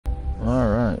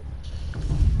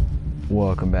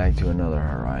Welcome back to another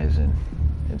Horizon.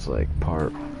 It's like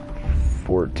part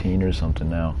 14 or something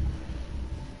now.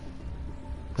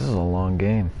 This is a long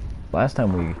game. Last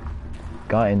time we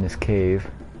got in this cave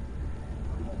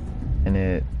and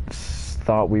it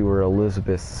thought we were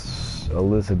Elizabeth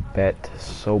Sobek,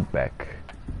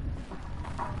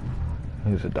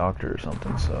 who's a doctor or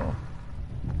something, so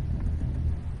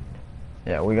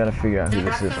yeah, we gotta figure out who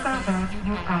this is.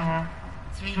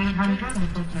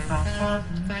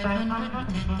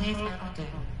 350,550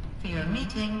 for your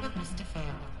meeting with Mr.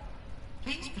 Farrell.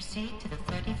 Please proceed to the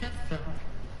 35th floor.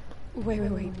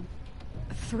 Wait.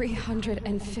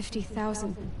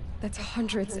 350,000. That's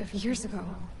hundreds of years ago.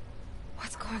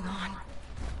 What's going on?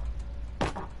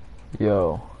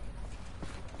 Yo.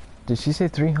 Did she say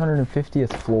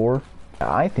 350th floor?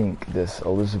 I think this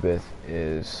Elizabeth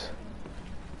is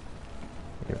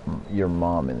your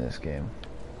mom in this game.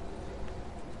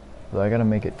 Do I gotta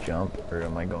make it jump, or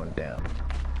am I going down?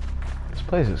 This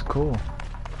place is cool.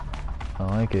 I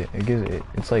like it.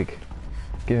 It's like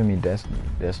giving me Destiny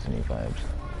vibes.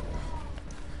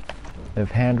 They have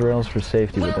handrails for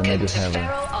safety, but then they just have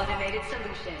Farrell Automated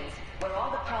Solutions, where all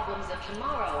the problems of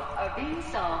tomorrow are being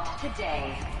solved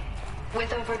today.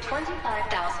 With over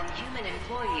 25,000 human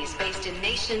employees based in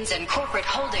nations and corporate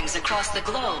holdings across the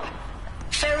globe,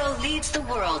 Farrell leads the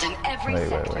world in every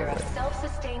sector of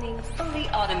self-sustaining, fully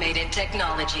automated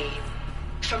technology.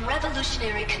 From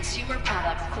revolutionary consumer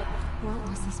products to... What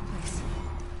was this place?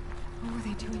 What were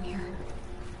they doing here?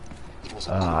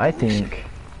 I think...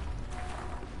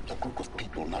 a group of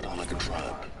people not unlike a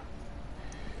tribe.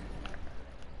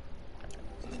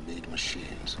 And they made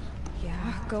machines.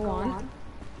 Yeah, go on.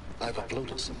 I've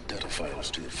uploaded some data files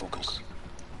to your focus.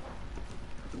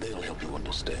 They'll help you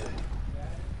understand.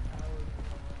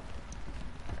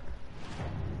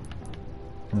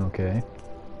 Okay.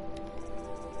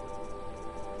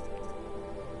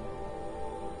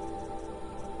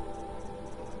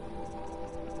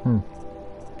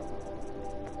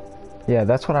 Yeah,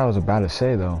 that's what I was about to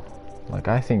say though. Like,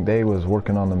 I think they was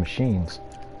working on the machines.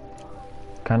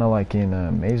 Kind of like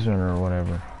in Maze Runner or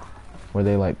whatever. Where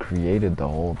they like created the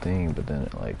whole thing, but then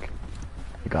it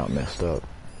got messed up.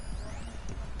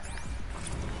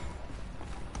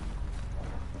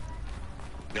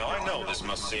 Now I know this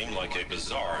must seem like a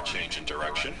bizarre change in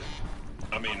direction.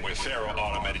 I mean, we're Farrell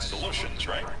Automated Solutions,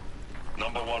 right?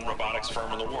 #1 robotics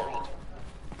firm in the world.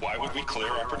 Why would we clear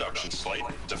our production slate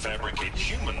to fabricate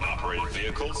human-operated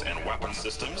vehicles and weapon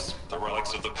systems, the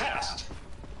relics of the past?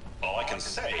 All I can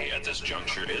say at this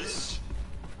juncture is...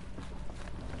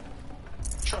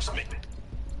 trust me.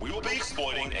 We will be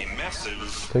exploiting a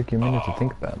massive... Took you a minute to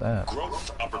think about that.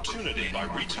 ...growth opportunity by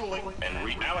retooling and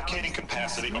reallocating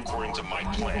capacity according to my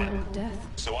plan.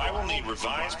 So I will need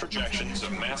revised projections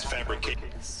of mass fabrication.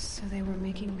 So they were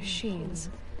making machines.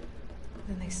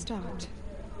 Then they stopped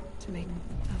to make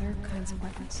other kinds of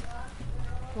weapons.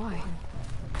 Why?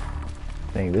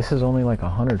 Dang, this is only like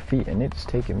 100 feet and it's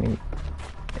taken me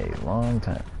a long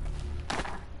time.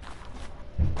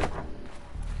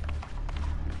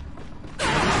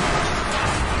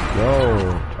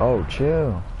 Yo, oh,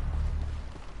 chill.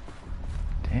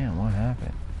 Damn, what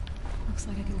happened? Looks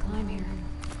like I can climb here.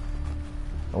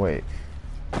 Oh, wait.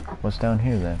 What's down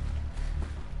here then?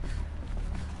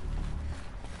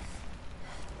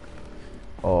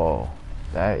 Oh,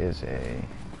 that is a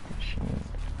machine.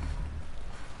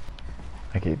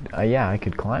 Yeah, I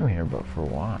could climb here, but for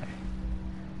why?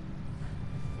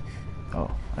 Oh,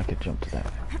 I could jump to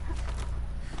that.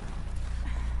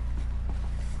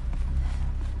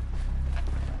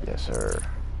 Yes, sir.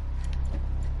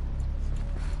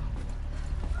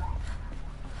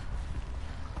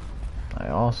 I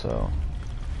also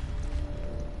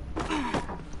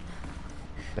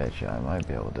bet you I might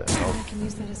be able to. Oh. I can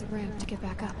use that as a ramp to get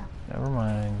back up. Never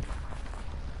mind.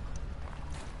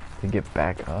 To get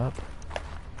back up?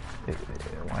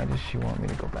 Why does she want me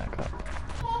to go back up?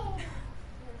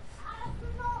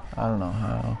 I don't know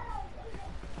how.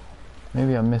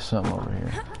 Maybe I missed something over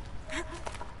here.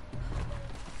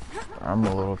 I'm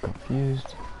a little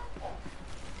confused.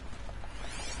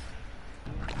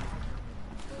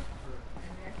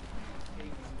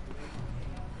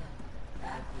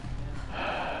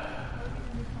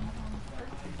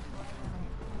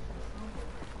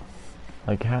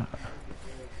 Like, how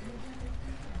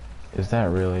is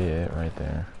that really it right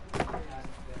there?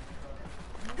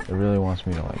 It really wants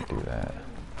me to like do that.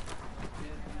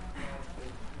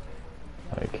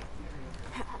 Like,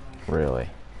 really?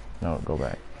 No, go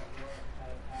back.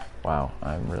 Wow,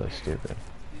 I'm really stupid.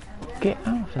 Get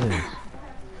out of this.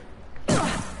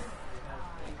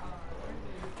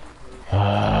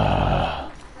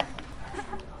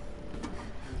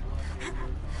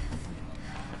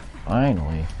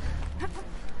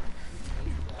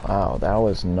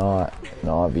 was not an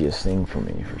obvious thing for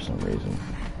me for some reason.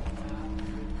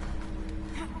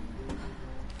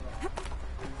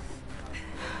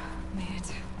 Made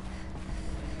it.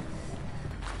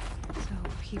 So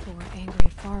people were angry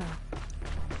at Faro,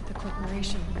 at the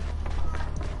corporation.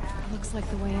 It looks like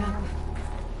the way out.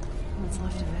 What's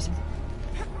left of it.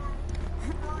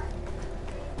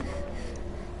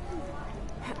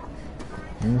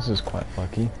 And this is quite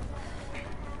lucky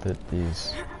that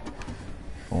these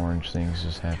orange things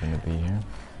just happen to be here.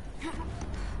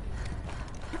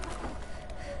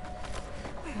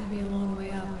 Gonna be a long way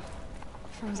up.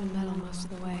 Frozen metal most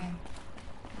of the way.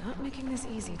 Not making this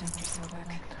easy, Dr.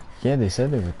 Sobek. Yeah, they said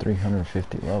they were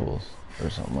 350 levels or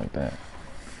something like that.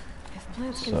 If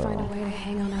plants can find a way to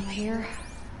hang on up here,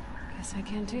 guess I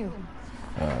can too.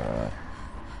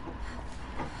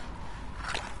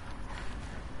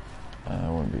 I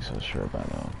wouldn't be so sure about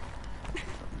that.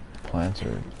 Plants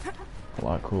are a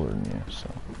lot cooler than you, so.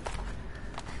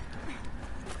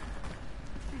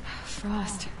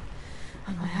 Frost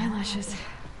on my eyelashes.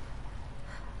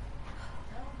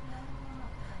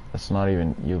 That's not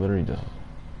even, you literally just,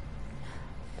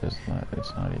 it's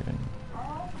not even.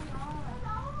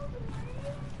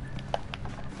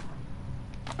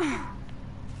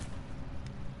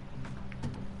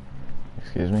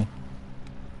 Excuse me?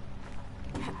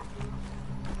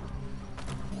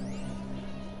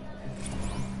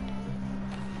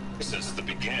 Since the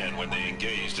began when they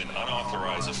engaged in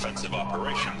unauthorized offensive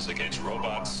operations against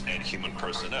robots and human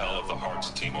personnel of the Hartz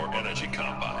Timor Energy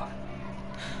Combine.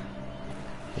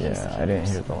 Yeah, I didn't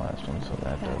hear the last one, so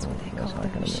that's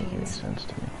not gonna make any sense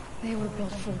to me. They were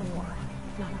built for war,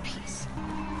 not peace.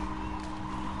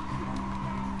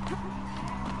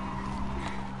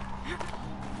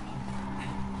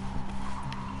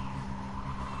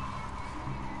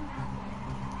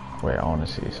 Wait, I wanna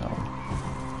see something.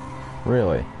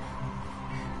 Really?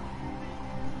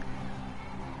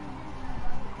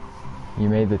 You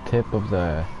made the tip of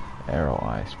the arrow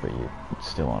ice, but it's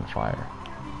still on fire.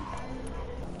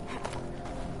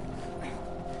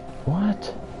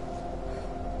 What?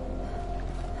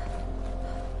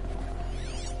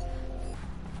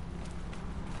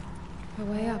 A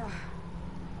way up.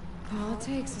 All it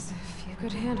takes is a few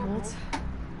good handholds.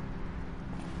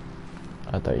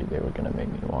 I thought they were gonna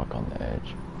make me walk on the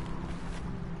edge.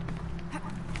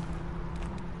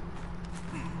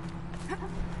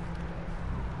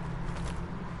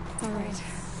 All right,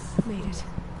 made it.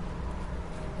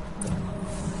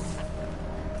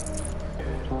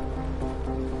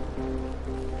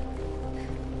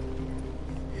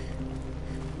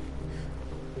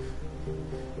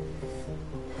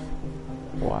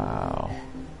 Wow.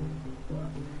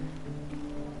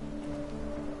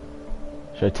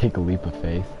 Should I take a leap of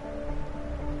faith?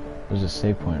 There's a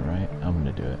save point, right? I'm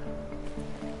gonna do it.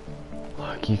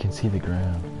 Look, you can see the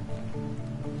ground.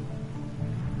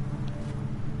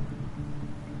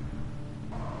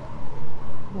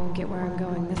 Won't get where I'm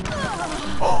going this time.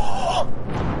 Oh!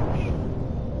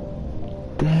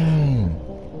 Dang!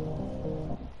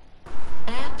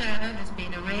 All data has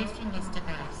been erased from this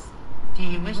device. Do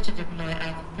you wish to deploy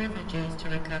Alpha privileges to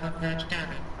recover purged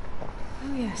data?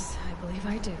 Oh yes, I believe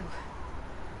I do.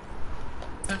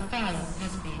 The file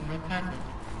has been recovered.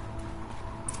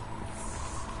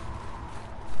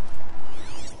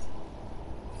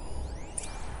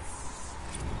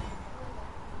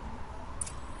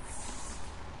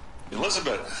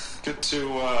 Elizabeth, good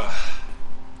to,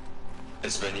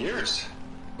 it's been years.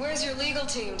 Where's your legal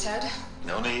team, Ted?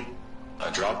 No need. I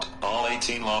dropped all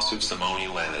 18 lawsuits the moment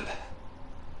you landed.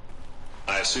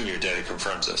 I assume your data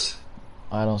confirms this.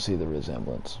 I don't see the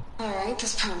resemblance. Alright,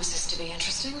 this promises to be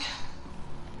interesting.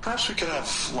 Perhaps we could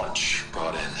have lunch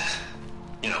brought in.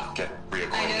 You know, get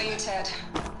reacquainted. I know you, Ted.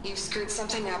 You've screwed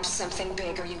something up, something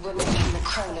big, or you wouldn't have needed the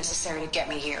crow necessary to get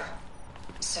me here.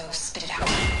 So, spit it out.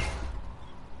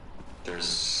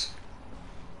 There's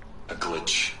a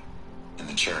glitch in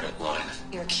the chariot line.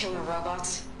 You're killing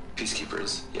robots?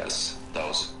 Peacekeepers, yes,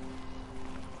 those.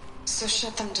 So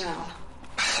shut them down.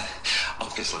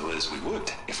 Obviously, Liz, we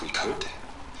would, if we could.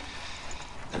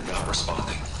 They're not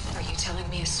responding. Are you telling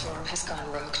me a swarm has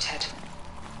gone rogue, Ted?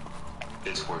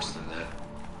 It's worse than that.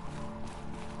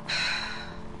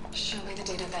 Show me the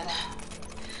data then.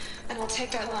 And we'll take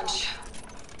that lunch.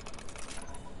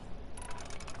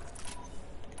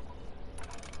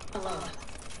 Alone.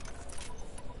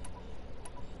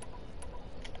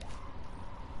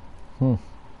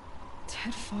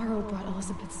 Ted Faro brought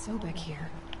Elizabeth Sobek here,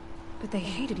 but they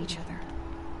hated each other.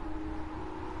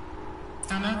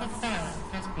 Another file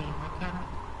has been recovered.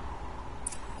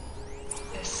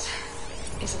 This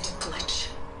isn't a glitch.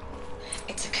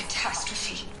 It's a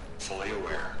catastrophe. Fully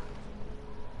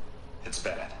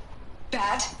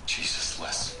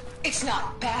It's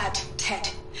not bad, Ted.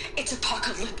 It's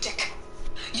apocalyptic.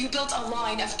 You built a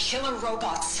line of killer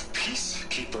robots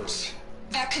Peacekeepers.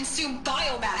 that consume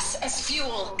biomass as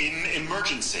fuel, In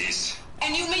emergencies.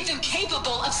 and you made them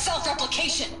capable of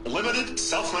self-replication. Limited,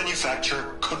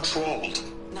 self-manufacture, controlled.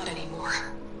 Not anymore.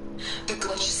 The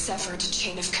glitch severed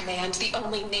chain of command. The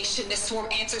only nation this swarm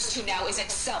answers to now is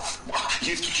itself.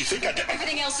 You think I did?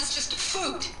 Everything else is just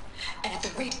food. And at the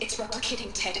rate it's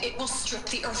replicating, Ted, it will strip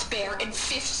the Earth bare in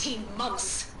 15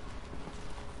 months.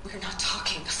 We're not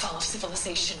talking fall of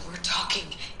civilization. We're talking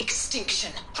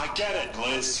extinction. I get it,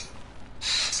 Liz.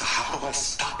 So how do I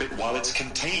stop it while it's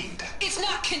contained? It's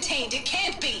not contained. It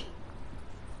can't be.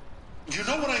 You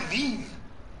know what I mean.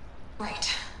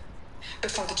 Right.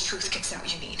 Before the truth gets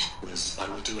out, you mean? Liz, I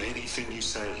will do anything you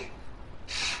say.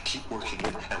 Keep working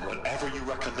it, and whatever you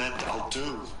recommend, I'll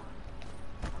do.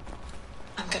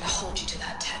 I'm gonna hold you to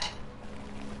that, Ted.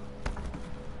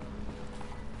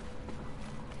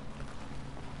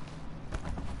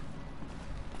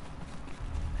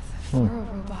 The Faro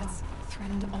robots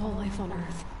threatened all life on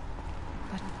Earth.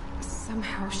 But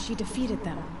somehow she defeated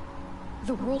them.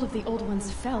 The world of the old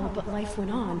ones fell, but life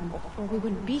went on, or we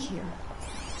wouldn't be here.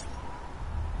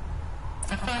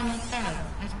 A final cell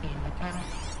has been recovered.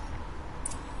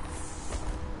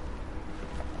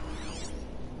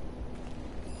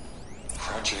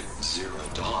 Project Zero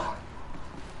Dawn.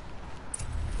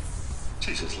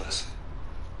 Jesus, Liz.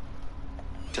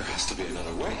 There has to be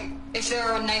another way. If there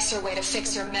were a nicer way to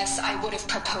fix your mess, I would have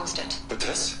proposed it. But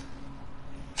this?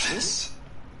 This?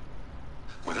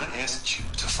 When I asked you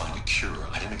to find a cure,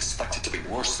 I didn't expect it to be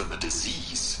worse than the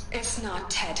disease. It's not,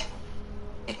 Ted.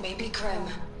 It may be grim,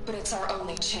 but it's our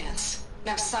only chance.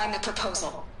 Now sign the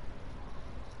proposal.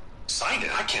 Sign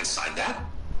it? I can't sign that.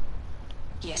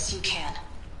 Yes, you can.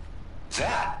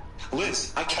 That?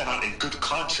 Liz, I cannot in good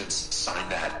conscience sign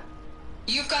that.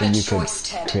 You've got Then a you could choice,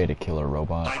 Ted. create a killer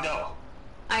robot. I know.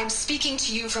 I am speaking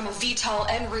to you from a VTOL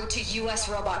en route to U.S.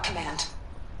 Robot Command.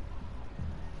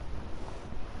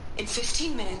 In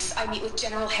 15 minutes, I meet with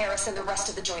General Harris and the rest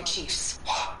of the Joint Chiefs.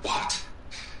 What?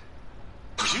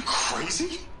 Are you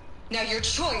crazy? Now your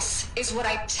choice is what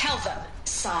I tell them.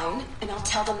 Sign, and I'll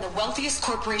tell them the wealthiest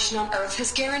corporation on Earth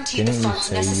has guaranteed Didn't the you funds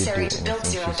say you'd necessary do to build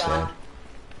anything Zero she Dawn. said?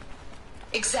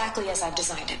 Exactly as I've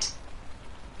designed it.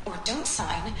 Or don't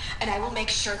sign, and I will make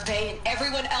sure they and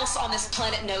everyone else on this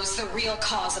planet knows the real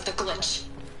cause of the glitch.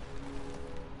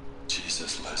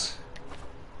 Jesus, Liz.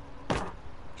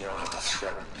 You don't have to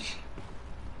threaten me.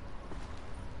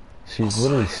 She's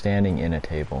literally standing in a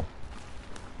table.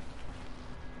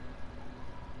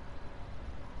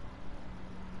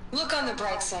 Look on the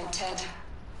bright side, Ted.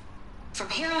 From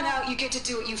here on out, you get to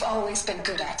do what you've always been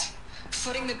good at.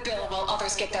 Footing the bill while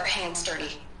others get their hands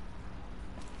dirty.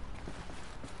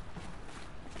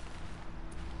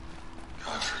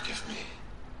 God, forgive me.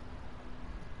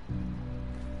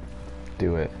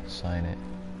 Do it. Sign it.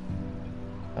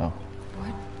 Oh.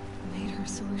 What made her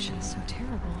solution so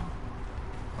terrible?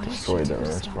 What did she Destroyed do the to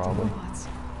Earth, stop probably. the robots?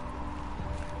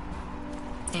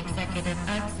 Executive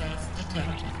access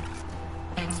detected.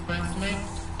 Express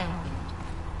lift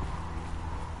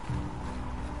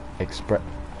opened.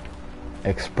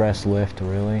 Express lift,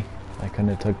 really? I couldn't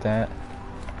have took that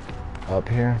up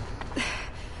here.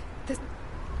 This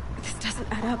doesn't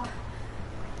add up.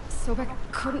 Sobek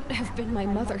couldn't have been my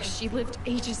mother. She lived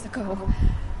ages ago.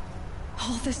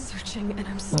 All this searching, and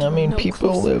I'm still I mean, no people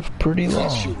closer. live pretty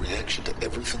That's your long. reaction to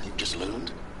everything you've just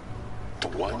learned? To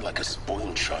whine like a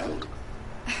spoiled child?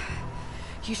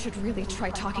 You should really try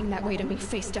talking that way to me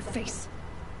face to face.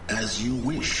 As you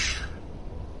wish.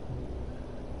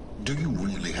 Do you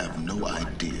really have no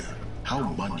idea how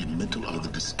monumental are the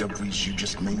discoveries you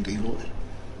just made, Aloy?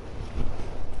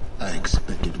 I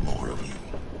expected more of you.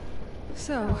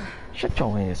 So, Shut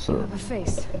your ass you up. have a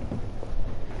face.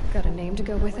 Got a name to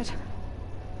go with it?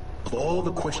 Of all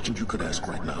the questions you could ask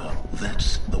right now,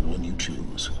 that's the one you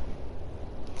choose.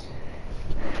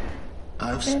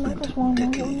 I've spent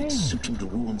decades searching the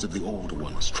ruins of the older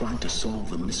ones, trying to solve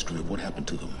the mystery of what happened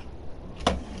to them.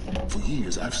 For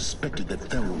years, I've suspected that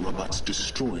Faro robots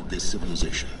destroyed their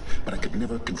civilization, but I could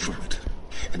never confirm it.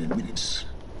 And in minutes,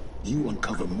 you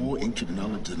uncover more ancient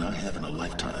knowledge than I have in a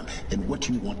lifetime. And what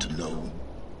you want to know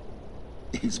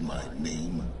is my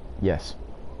name. Yes.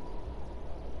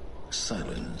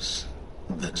 Silence.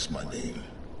 That's my name.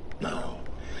 Now,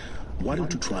 why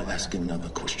don't you try asking another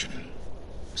question?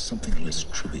 Something less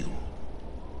trivial.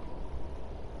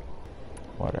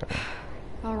 Whatever.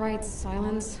 All right,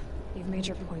 Silence. You've made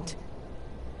your point.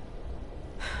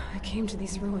 I came to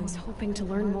these ruins hoping to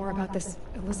learn more about this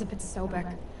Elizabeth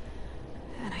Sobek.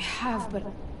 And I have, but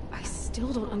I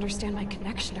still don't understand my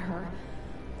connection to her.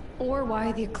 Or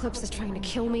why the Eclipse is trying to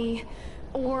kill me.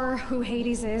 Or who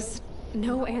Hades is.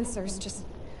 No answers, just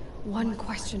one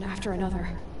question after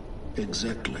another.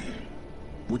 Exactly.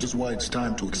 Which is why it's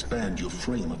time to expand your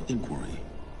frame of inquiry.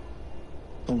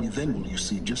 Only then will you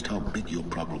see just how big your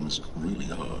problems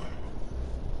really are.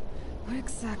 What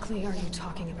exactly are you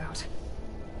talking about?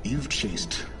 You've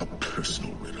chased a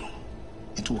personal riddle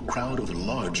into a crowd of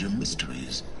larger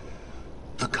mysteries.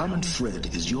 The common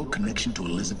thread is your connection to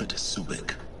Elizabeth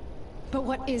Sobek. But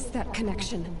what is that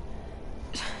connection?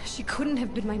 She couldn't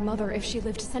have been my mother if she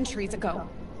lived centuries ago.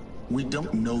 We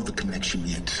don't know the connection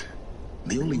yet.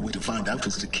 The only way to find out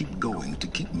is to keep going, to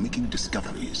keep making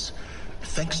discoveries.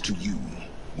 Thanks to you,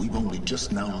 we've only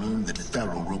just now learned that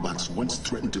Pharaoh robots once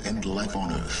threatened to end life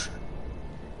on Earth.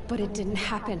 But it didn't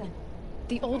happen.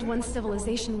 The Old One's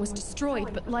civilization was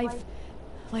destroyed, but life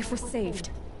was saved.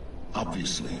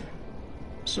 Obviously.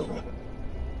 So,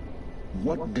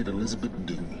 what did Elizabeth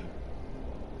do?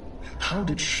 How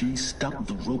did she stop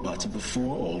the robots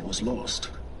before all was lost?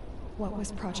 What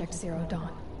was Project Zero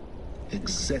Dawn?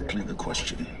 Exactly the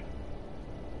question.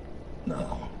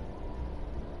 Now,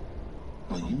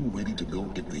 are you ready to go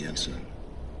get the answer?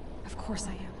 Of course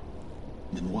I am.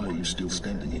 Then why are you still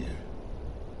standing here?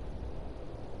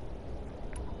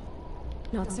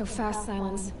 Not so fast,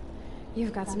 Silence.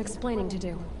 You've got some explaining to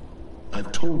do.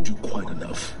 I've told you quite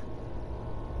enough.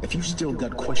 If you still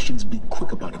got questions, be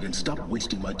quick about it and stop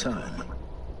wasting my time.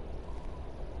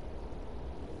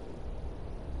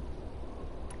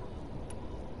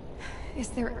 Is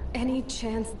there any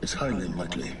chance... It's highly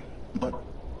unlikely, but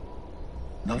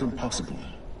not impossible.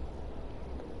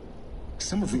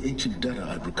 Some of the ancient data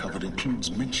I've recovered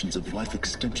includes mentions of life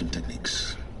extension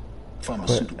techniques.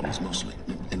 Pharmaceuticals, mostly,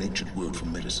 an ancient word for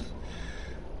medicine.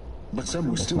 But some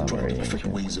were still trying to perfect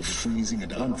ways of freezing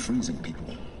and unfreezing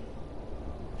people.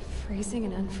 Freezing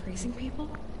and unfreezing people?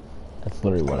 That's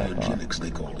literally what I thought. Cryogenics,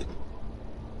 they called it.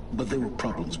 But there were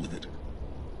problems with it.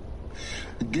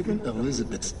 Given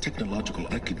Elizabeth's technological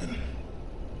acumen,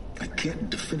 I can't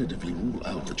definitively rule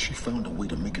out that she found a way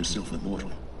to make herself immortal.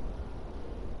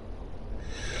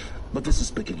 But this is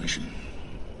speculation.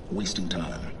 Wasting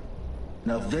time.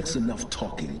 Now that's enough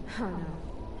talking. Oh no.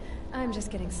 I'm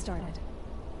just getting started.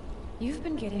 You've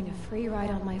been getting a free ride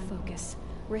on my focus,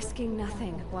 risking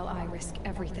nothing while I risk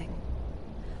everything.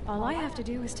 All I have to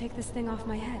do is take this thing off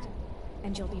my head,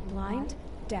 and you'll be blind,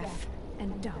 deaf,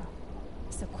 and dumb.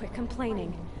 So quit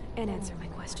complaining and answer my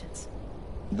questions.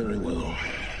 Very well.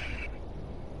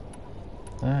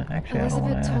 Actually, I don't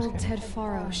want Elizabeth to ask told you. Ted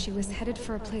Faro she was headed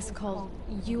for a place called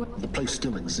The place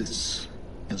still exists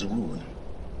as a ruin.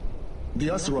 The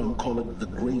Asaron call it the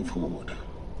Grave Horde.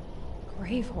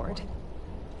 Grave Horde.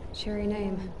 Cheery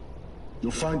name.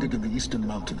 You'll find it in the Eastern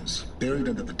Mountains, buried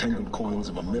under the tangled coils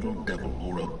of a metal devil,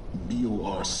 or a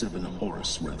BOR-7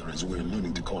 Horus, rather, as we're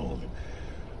learning to call them.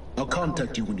 I'll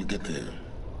contact you when you get there.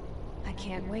 I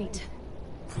can't wait.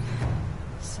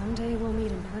 Someday we'll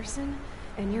meet in person,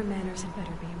 and your manners had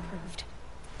better be improved.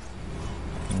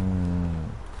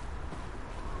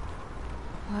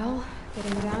 Well,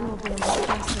 getting down will be a lot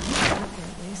faster than up there,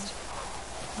 at least.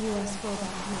 U.S. Robot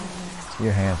Command next.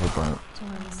 Your hands are burnt, Join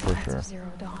the for Knights sure. of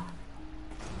Zero Dawn.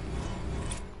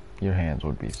 Your hands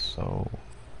would be so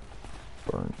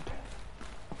burnt.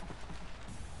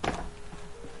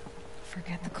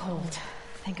 Forget the cold.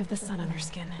 Think of the sun on her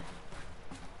skin.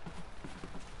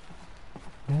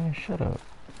 Man, shut up.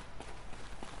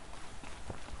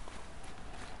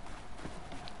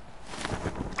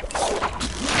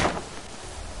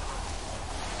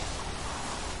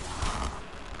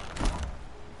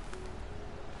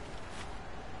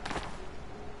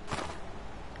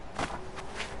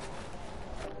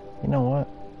 You know what?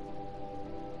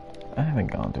 I haven't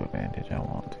gone to Advantage. I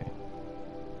want to.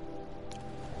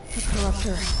 The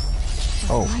Corruptor.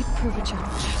 Oh. Might prove a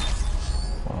challenge.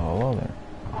 Well, hello there.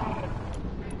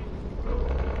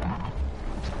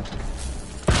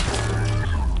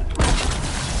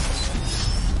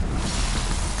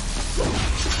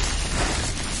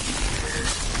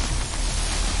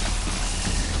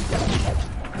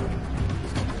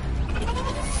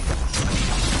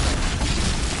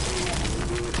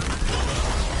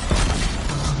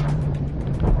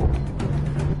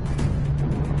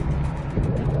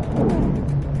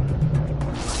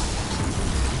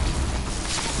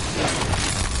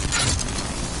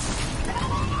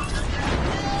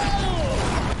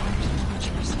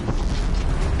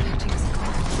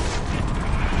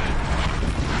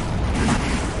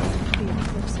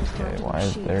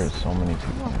 There's so many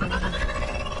people.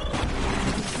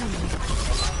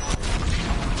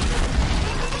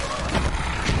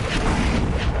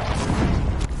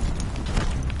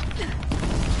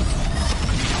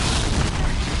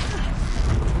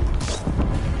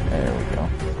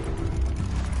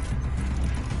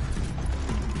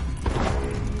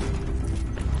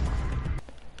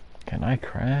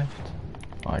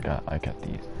 I got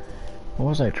these. What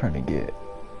was I trying to get?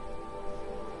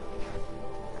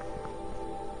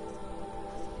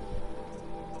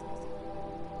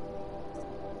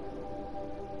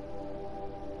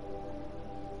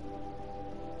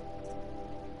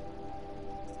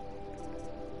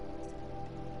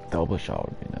 Double shot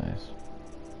would be nice.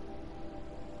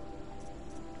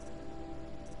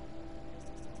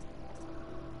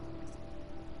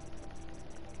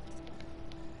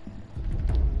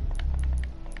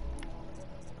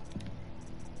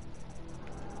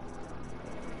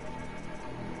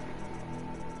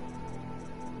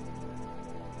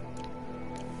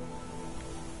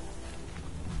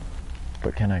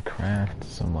 But can I craft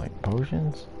some like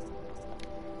potions?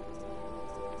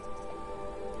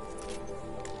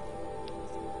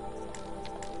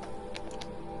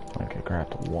 I could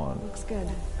craft one. Looks good.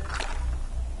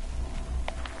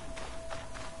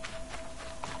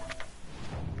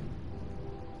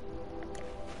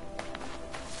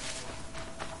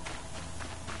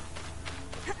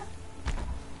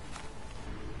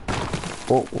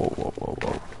 Whoa, whoa, whoa, whoa,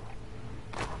 whoa.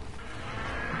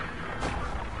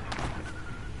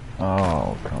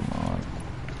 Oh, come on.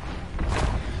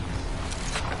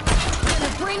 I'm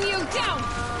gonna bring you down!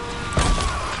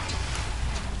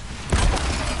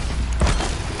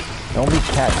 Don't be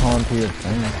catcalling to your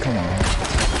friends, come on.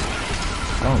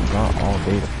 I don't got all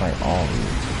day to fight all of you.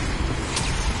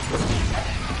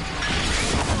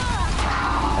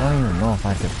 I don't even know if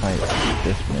I could fight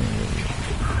this many of you.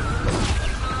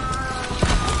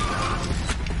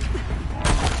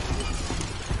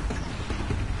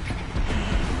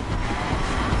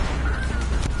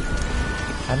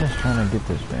 I'm just trying to get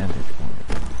this vantage point.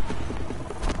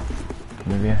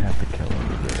 Maybe I have to kill him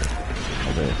to get it.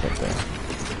 Oh, there it's up there.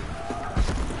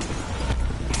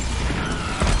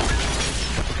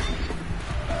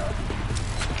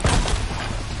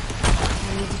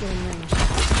 I need to get in range.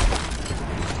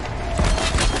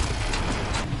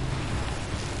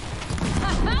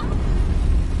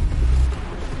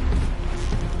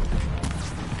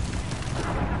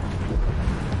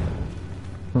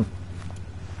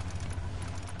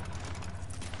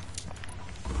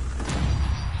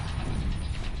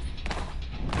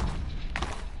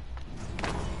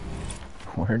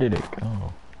 Where did it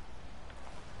go?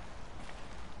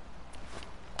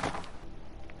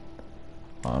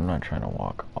 Well, I'm not trying to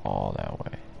walk all that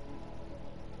way.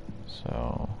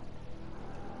 So...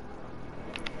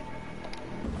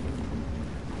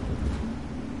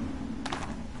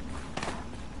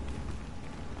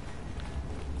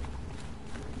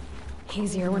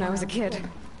 Easier when I was a kid.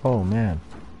 Oh man.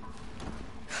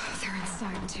 They're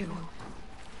inside too.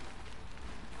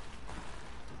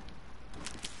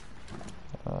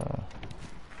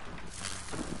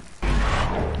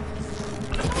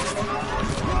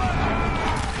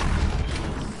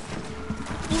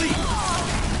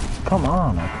 Come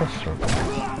on, I pressed circle.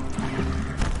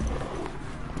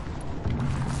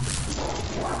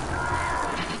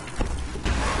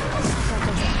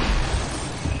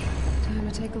 Time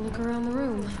to take a look around the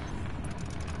room.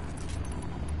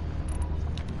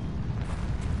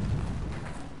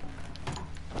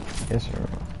 Yes, sir.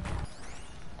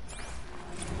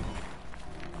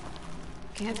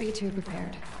 Can't be too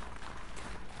prepared.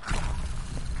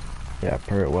 Yeah,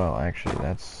 well, actually,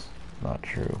 that's not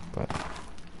true, but...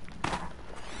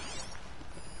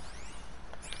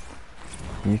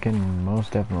 You can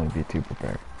most definitely be too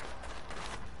prepared.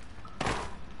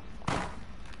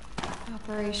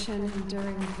 Operation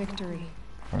Enduring Victory.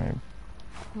 Right.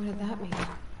 What did that mean?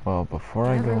 Well, before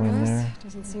I Whatever go it in was, there,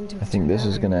 doesn't seem to I have think turned this out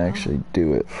is very gonna well. actually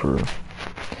do it for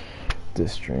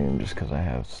this stream, just because I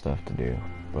have stuff to do.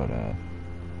 But,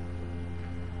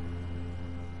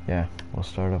 yeah, we'll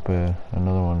start up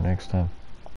another one next time.